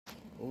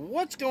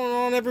What's going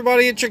on,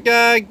 everybody? It's your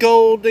guy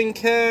Golden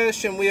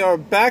Cash, and we are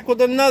back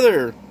with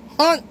another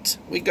hunt.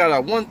 We got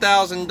a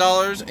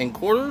 $1,000 in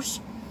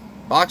quarters,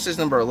 boxes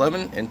number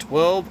 11 and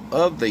 12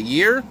 of the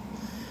year.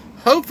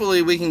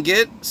 Hopefully we can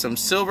get some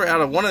silver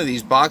out of one of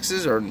these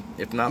boxes, or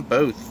if not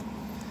both.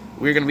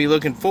 We're going to be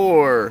looking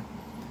for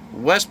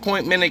West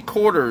Point minute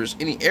quarters,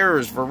 any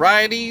errors,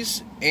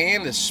 varieties,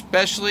 and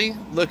especially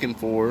looking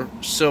for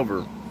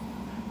silver.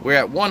 We're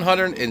at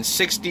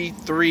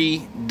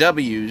 163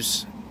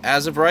 W's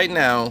as of right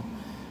now.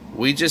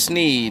 We just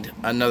need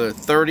another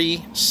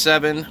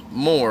 37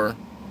 more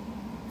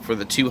for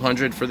the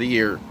 200 for the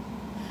year.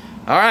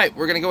 Alright,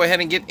 we're going to go ahead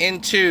and get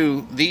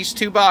into these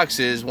two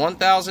boxes,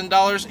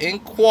 $1,000 in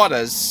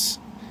quarters.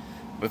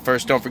 But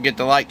first, don't forget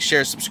to like,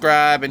 share,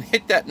 subscribe, and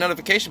hit that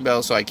notification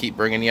bell so I keep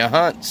bringing you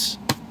hunts.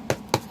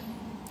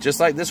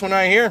 Just like this one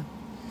right here.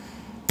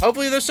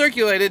 Hopefully they're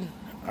circulated.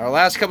 Our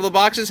last couple of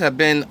boxes have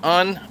been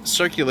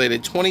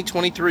uncirculated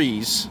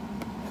 2023s.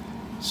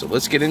 So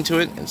let's get into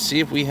it and see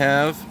if we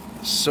have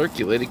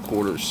circulated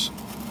quarters.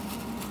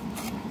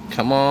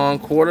 Come on,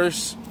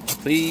 quarters.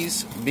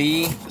 Please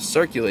be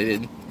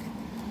circulated.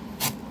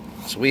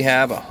 So we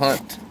have a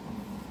hunt.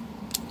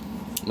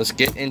 Let's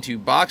get into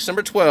box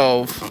number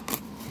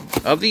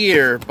 12 of the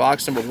year.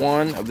 Box number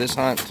 1 of this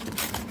hunt.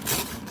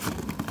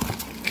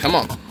 Come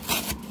on.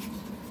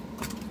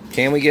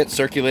 Can we get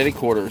circulated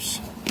quarters?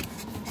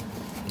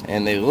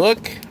 And they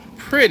look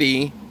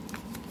pretty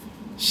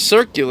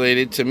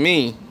circulated to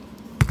me.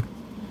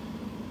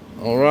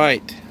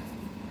 Alright.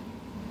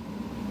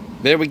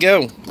 There we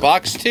go.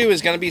 Box 2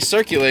 is going to be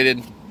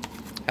circulated.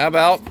 How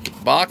about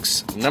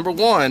box number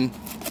 1,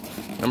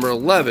 number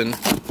 11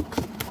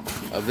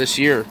 of this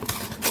year?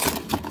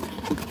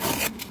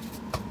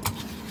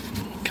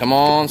 Come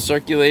on,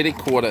 circulated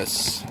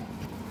quarters.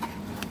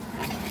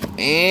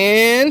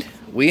 And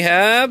we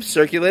have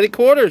circulated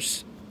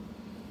quarters.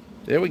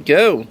 There we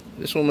go.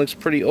 This one looks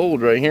pretty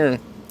old right here.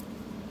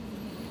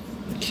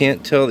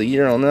 Can't tell the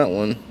year on that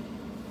one.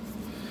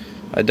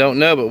 I don't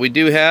know, but we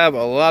do have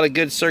a lot of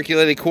good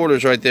circulated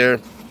quarters right there.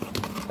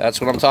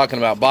 That's what I'm talking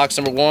about. Box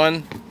number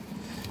 1.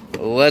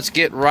 Let's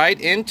get right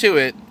into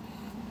it.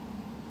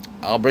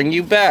 I'll bring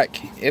you back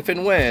if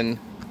and when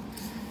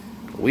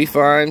we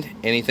find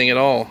anything at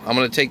all. I'm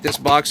going to take this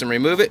box and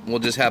remove it. We'll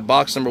just have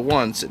box number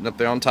 1 sitting up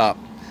there on top.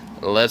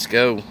 Let's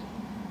go.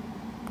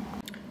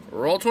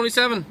 Roll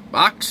 27.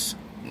 Box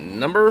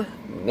number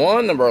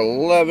 1, number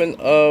 11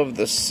 of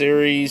the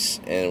series.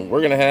 And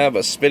we're going to have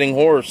a spitting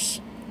horse.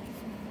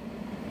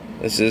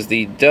 This is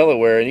the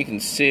Delaware, and you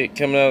can see it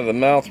coming out of the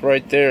mouth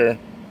right there.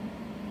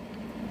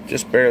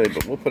 Just barely,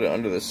 but we'll put it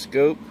under the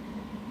scope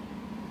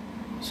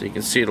so you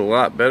can see it a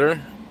lot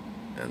better.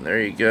 And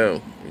there you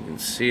go. You can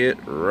see it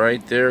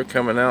right there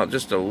coming out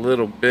just a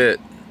little bit.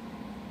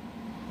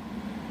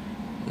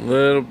 That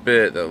little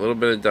bit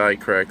of die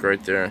crack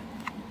right there.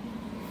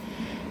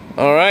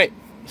 Alright,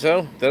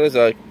 so that is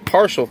a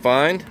partial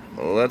find.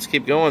 Let's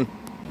keep going.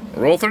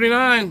 Roll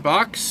 39,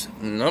 box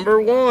number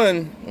 1.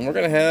 And we're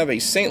going to have a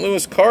St.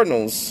 Louis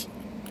Cardinals,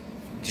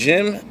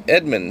 Jim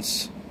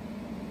Edmonds.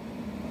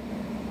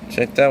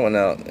 Check that one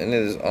out. And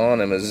it is on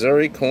a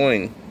Missouri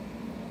coin.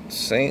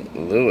 St.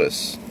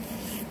 Louis.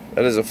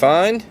 That is a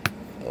find.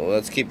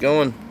 Let's keep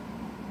going.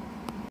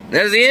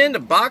 That is the end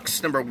of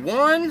box number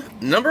 1,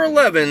 number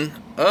 11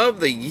 of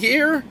the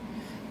year.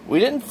 We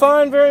didn't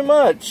find very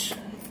much,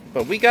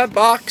 but we got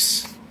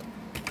box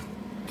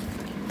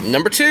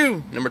number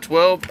 2, number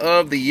 12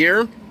 of the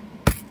year.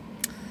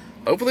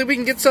 Hopefully we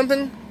can get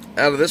something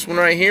out of this one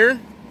right here.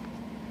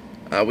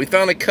 We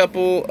found a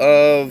couple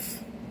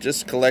of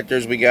just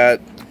collectors. We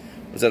got,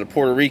 was that a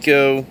Puerto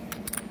Rico?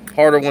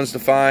 Harder ones to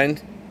find.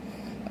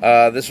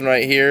 This one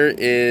right here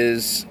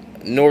is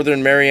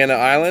Northern Mariana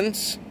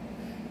Islands.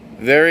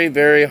 Very,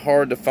 very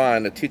hard to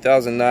find. A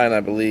 2009, I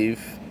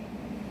believe.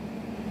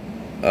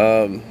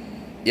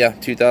 Yeah,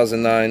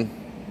 2009.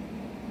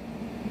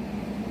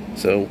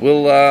 So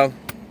we'll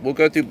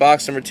go through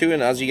box number 2,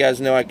 and as you guys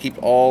know, I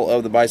keep all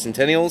of the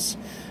bicentennials.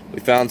 We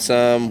found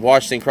some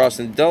Washington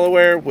Crossing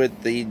Delaware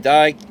with the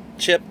die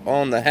chip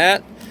on the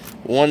hat,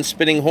 1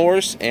 spitting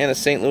horse, and a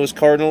St. Louis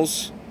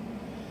Cardinals,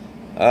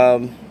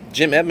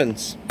 Jim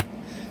Edmonds.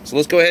 So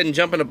let's go ahead and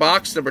jump into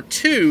box number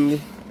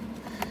 2,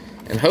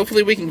 and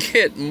hopefully we can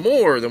get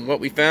more than what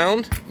we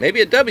found.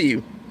 Maybe a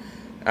W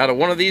out of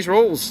one of these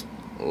rolls.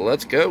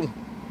 Let's go.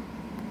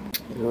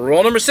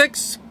 Roll number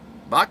 6,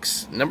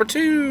 box number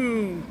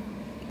 2.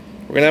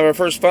 We're going to have our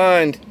first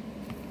find.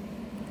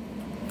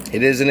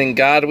 It is an In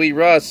God We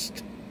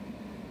Rust.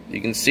 You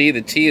can see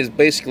the T is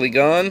basically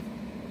gone.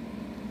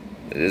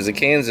 It is a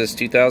Kansas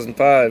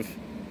 2005.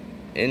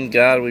 In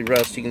God We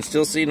Rust. You can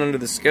still see it under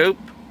the scope,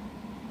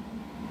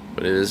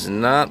 but it is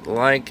not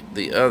like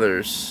the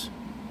others.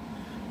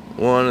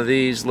 One of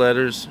these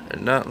letters are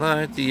not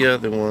like the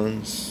other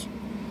ones.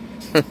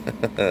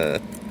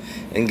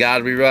 In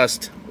God We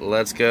Rust.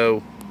 Let's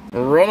go.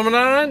 Roll number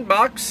 9,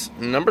 box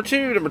number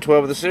 2, number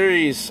 12 of the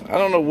series. I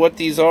don't know what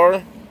these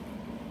are.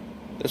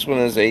 This one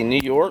is a New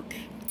York,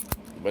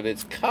 but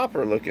it's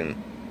copper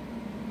looking.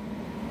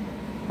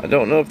 I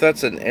don't know if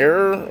that's an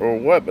error or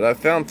what, but I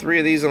found 3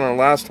 of these on our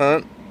last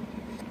hunt.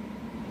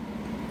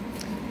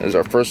 There's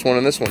our first one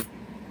in this one.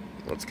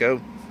 Let's go.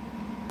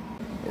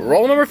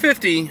 Roll number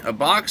 50, a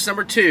box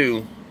number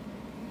 2.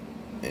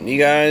 And you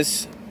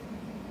guys,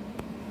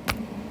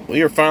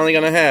 we are finally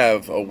going to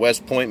have a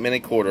West Point Mini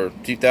Quarter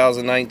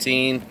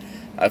 2019.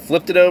 I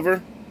flipped it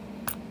over.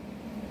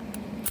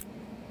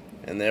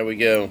 And there we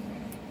go.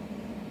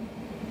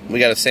 We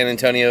got a San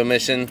Antonio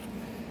mission.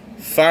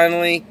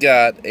 Finally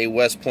got a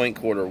West Point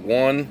quarter.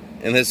 1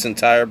 in this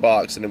entire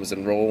box, and it was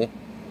in roll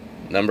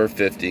number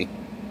 50.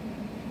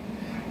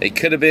 It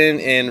could have been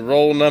in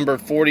roll number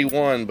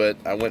 41, but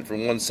I went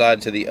from one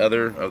side to the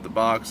other of the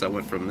box. I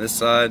went from this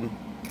side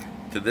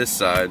to this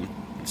side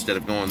instead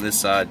of going this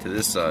side to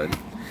this side.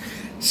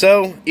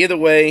 So either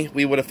way,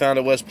 we would have found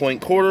a West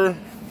Point quarter,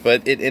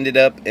 but it ended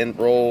up in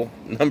roll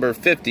number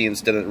 50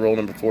 instead of roll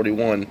number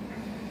 41.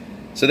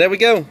 So there we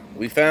go.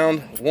 We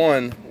found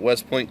 1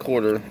 West Point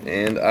quarter,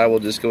 and I will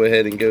just go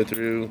ahead and go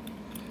through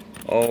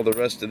all the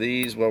rest of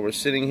these while we're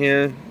sitting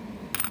here.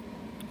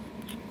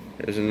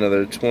 There's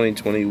another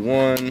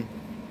 2021.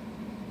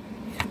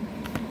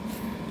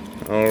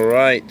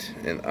 Alright,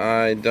 and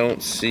I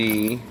don't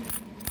see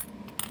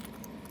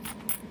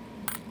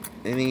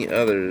any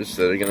others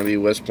that are going to be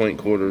West Point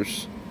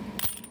quarters.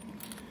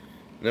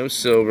 No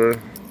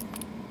silver.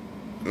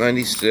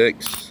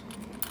 96.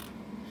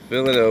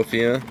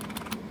 Philadelphia.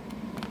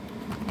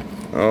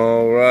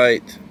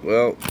 Alright,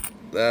 well,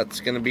 that's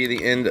going to be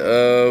the end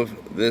of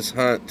this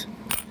hunt.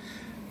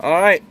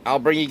 Alright, I'll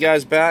bring you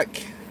guys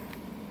back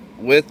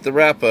with the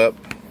wrap-up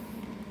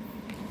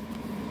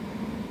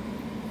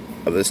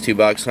of this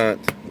 2-box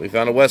hunt. We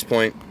found a West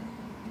Point.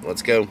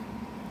 Let's go.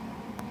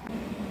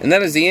 And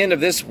that is the end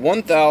of this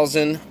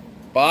 1,000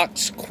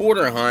 box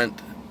quarter hunt.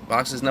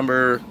 Boxes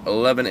number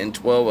 11 and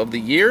 12 of the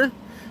year.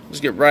 Let's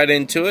get right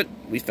into it.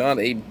 We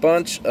found a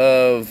bunch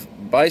of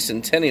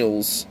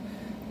bicentennials.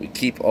 We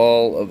keep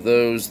all of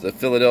those. The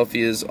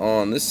Philadelphia's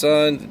on this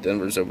side. The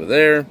Denver's over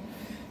there.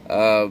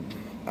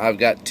 I've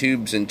got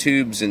tubes and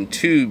tubes and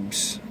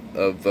tubes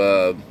of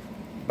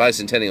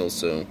bicentennials,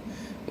 so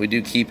we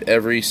do keep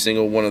every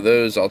single one of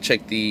those. I'll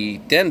check the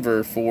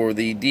Denver for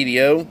the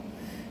DDO,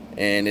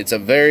 and it's a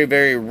very,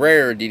 very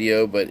rare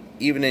DDO, but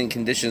even in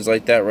conditions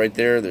like that right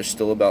there, there's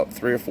still about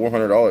 $300 or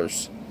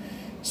 $400.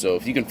 So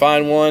if you can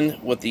find one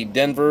with the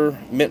Denver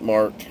mint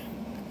mark,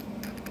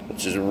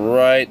 which is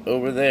right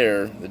over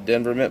there, the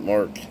Denver mint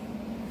mark,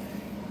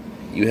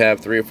 you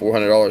have $300 or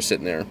 $400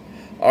 sitting there.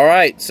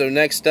 Alright, so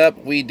next up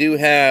we do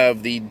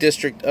have the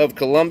District of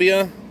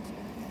Columbia,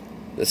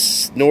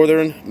 the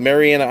Northern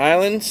Mariana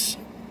Islands,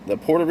 the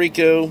Puerto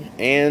Rico,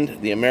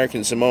 and the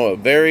American Samoa.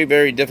 Very,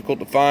 very difficult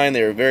to find.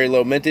 They are very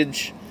low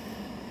mintage,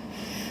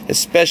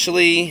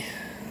 especially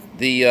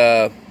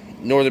the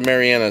Northern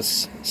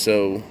Marianas.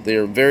 So they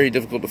are very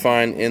difficult to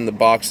find in the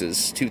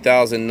boxes.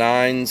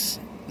 2009s.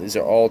 These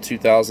are all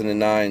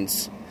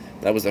 2009s.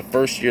 That was the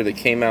first year that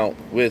came out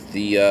with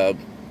the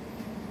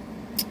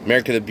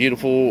America the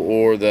Beautiful,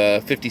 or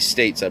the 50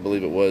 States, I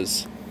believe it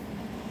was.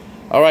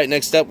 Alright,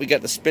 next up we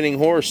got the spinning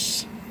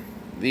horse.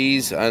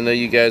 These I know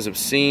you guys have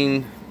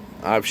seen.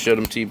 I've showed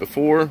them to you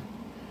before.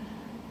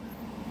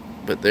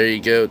 But there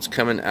you go. It's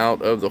coming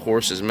out of the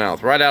horse's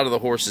mouth. Right out of the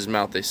horse's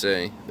mouth, they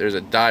say. There's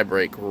a die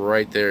break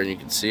right there, and you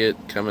can see it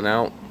coming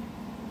out.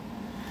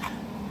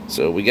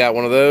 So we got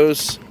one of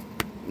those.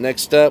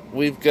 Next up,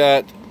 we've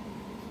got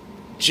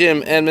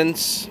Jim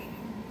Edmonds.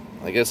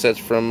 I guess that's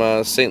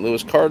from St.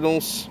 Louis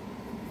Cardinals.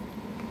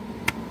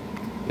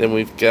 Then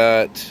we've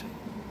got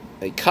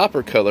a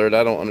copper colored.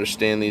 I don't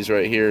understand these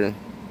right here.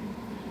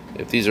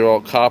 If these are all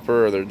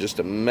copper, or they're just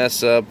a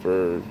mess up,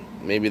 or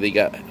maybe they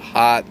got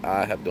hot,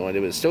 I have no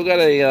idea. But it's still got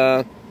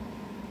a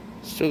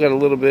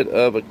little bit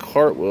of a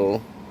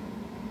cartwheel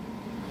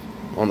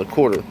on the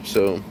quarter.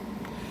 So.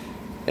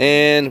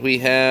 And we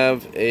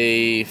have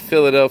a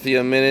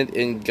Philadelphia Minute,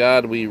 In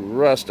God We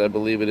Rust, I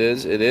believe it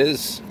is. It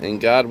is In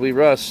God We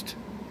Rust.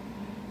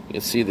 You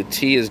can see the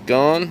T is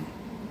gone.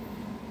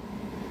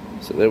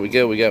 So there we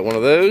go. We got one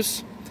of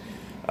those.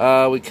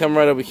 We come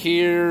right over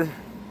here.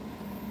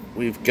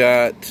 We've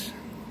got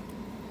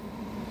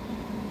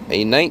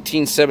a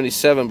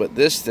 1977, but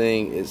this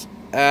thing is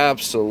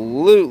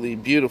absolutely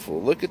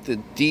beautiful. Look at the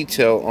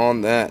detail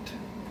on that.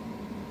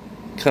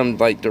 Come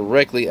like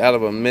directly out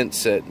of a mint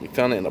set. You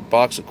found it in a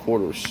box of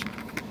quarters.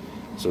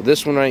 So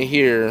this one right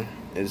here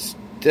is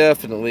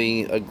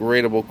definitely a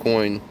gradable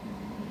coin,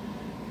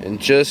 and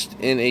just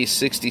in a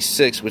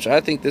 66, which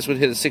I think this would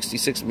hit a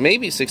 66,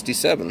 maybe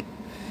 67.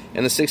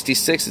 And the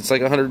 66, it's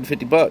like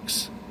 150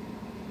 bucks.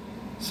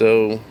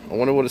 So I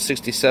wonder what a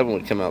 67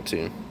 would come out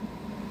to.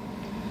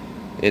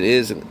 It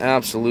is an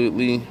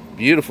absolutely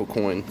beautiful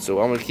coin,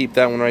 so I'm going to keep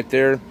that one right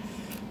there.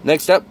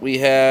 Next up, we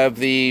have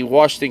the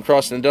Washington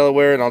crossing the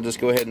Delaware, and I'll just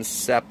go ahead and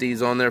sap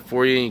these on there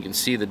for you. You can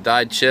see the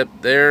die chip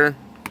there.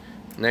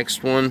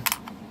 Next one,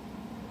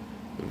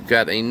 we've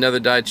got another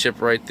die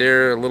chip right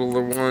there, a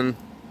littler one.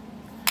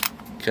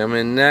 Come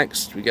in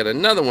next, we got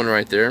another one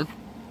right there.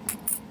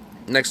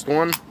 Next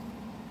one,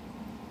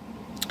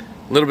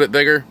 a little bit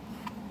bigger.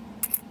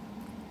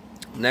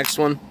 Next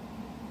one,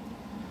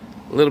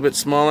 a little bit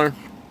smaller.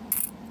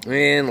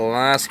 And the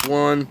last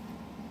one,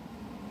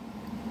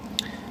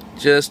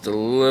 just a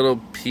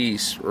little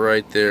piece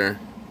right there.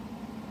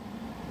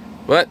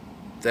 But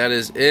that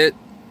is it.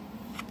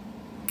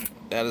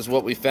 That is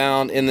what we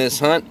found in this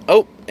hunt.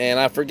 Oh, and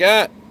I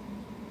forgot.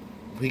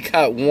 We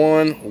got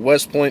one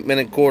West Point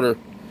minute quarter.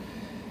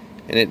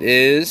 And it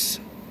is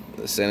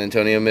the San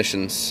Antonio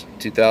Missions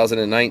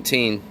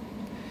 2019.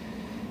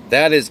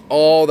 That is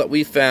all that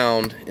we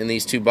found in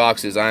these two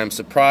boxes. I am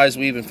surprised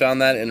we even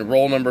found that in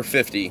roll number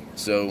 50.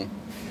 So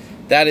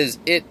that is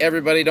it,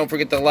 everybody. Don't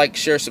forget to like,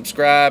 share,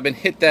 subscribe, and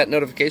hit that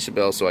notification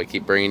bell so I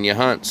keep bringing you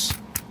hunts.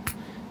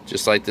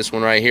 Just like this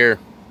one right here.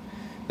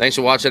 Thanks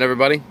for watching,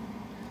 everybody.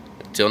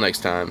 Until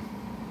next time.